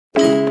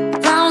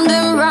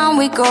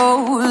we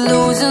go,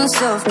 losing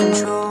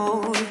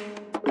self-control.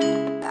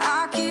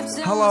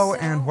 Hello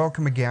and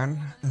welcome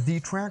again. The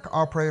track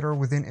operator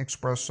within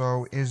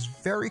Xpresso is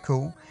very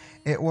cool.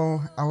 It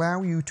will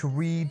allow you to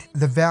read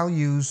the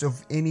values of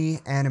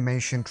any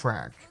animation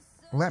track.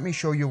 Let me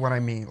show you what I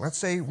mean. Let's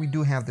say we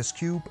do have this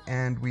cube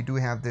and we do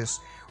have this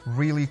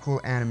really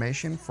cool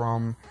animation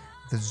from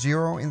the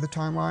 0 in the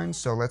timeline.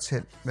 So let's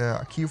hit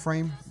a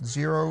keyframe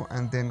 0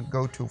 and then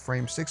go to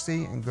frame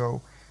 60 and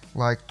go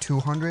like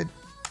 200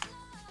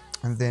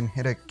 and then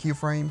hit a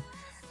keyframe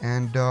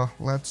and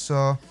let's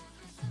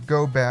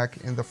go back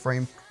in the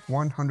frame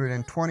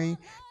 120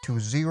 to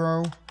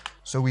 0.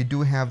 So we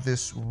do have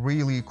this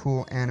really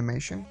cool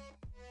animation.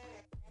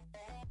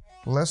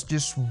 Let's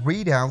just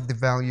read out the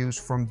values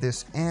from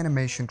this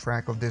animation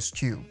track of this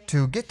cube.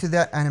 To get to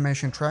that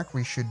animation track,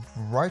 we should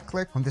right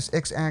click on this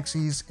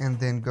x-axis and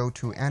then go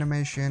to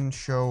animation,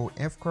 show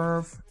F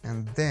curve,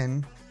 and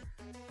then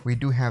we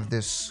do have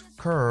this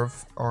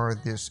curve or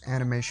this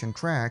animation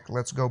track.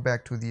 Let's go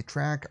back to the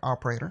track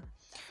operator.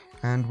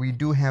 And we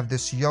do have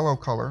this yellow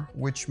color,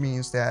 which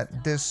means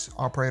that this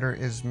operator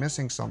is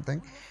missing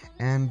something.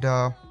 And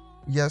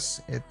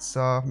yes, it's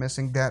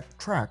missing that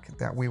track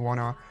that we want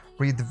to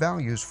read the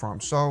values from.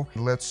 So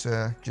let's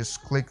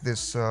just click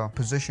this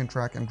position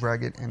track and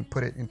drag it and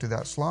put it into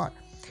that slot.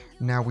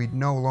 Now we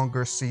no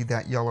longer see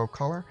that yellow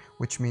color,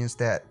 which means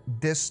that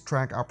this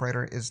track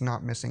operator is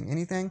not missing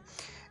anything.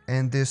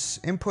 And this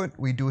input,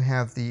 we do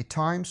have the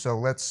time. So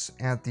let's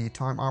add the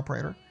time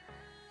operator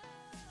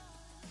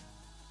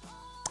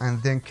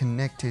and then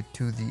connect it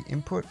to the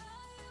input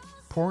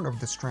port of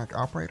this track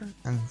operator.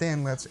 And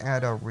then let's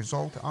add a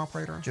result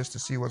operator just to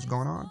see what's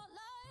going on.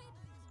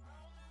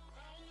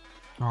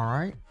 All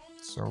right,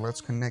 so let's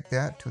connect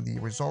that to the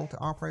result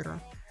operator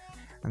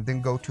and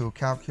then go to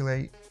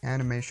calculate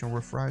animation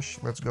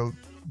refresh. Let's go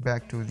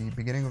back to the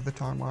beginning of the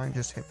timeline,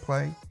 just hit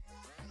play.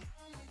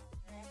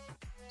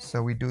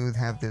 So we do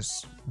have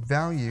this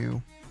value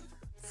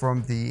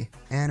from the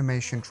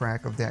animation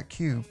track of that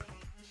cube.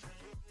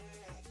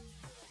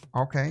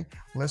 Okay,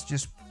 let's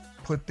just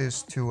put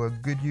this to a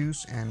good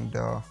use and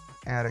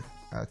add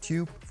a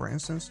tube, for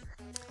instance.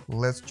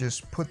 Let's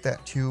just put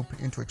that tube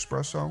into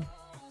Xpresso.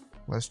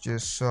 Let's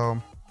just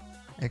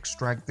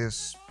extract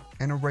this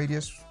inner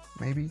radius,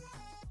 maybe,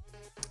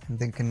 and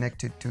then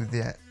connect it to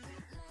that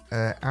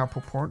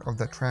output port of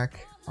the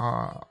track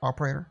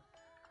operator.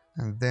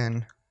 And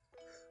then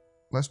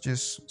let's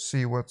just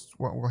see what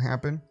will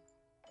happen.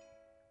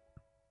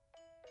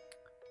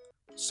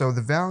 So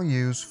the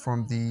values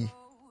from the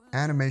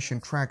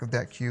animation track of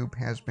that cube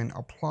has been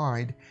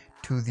applied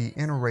to the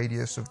inner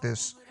radius of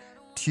this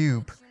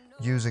tube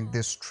using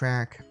this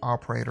track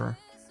operator.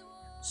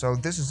 So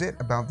this is it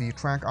about the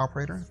track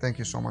operator. Thank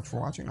you so much for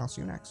watching. I'll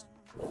see you next.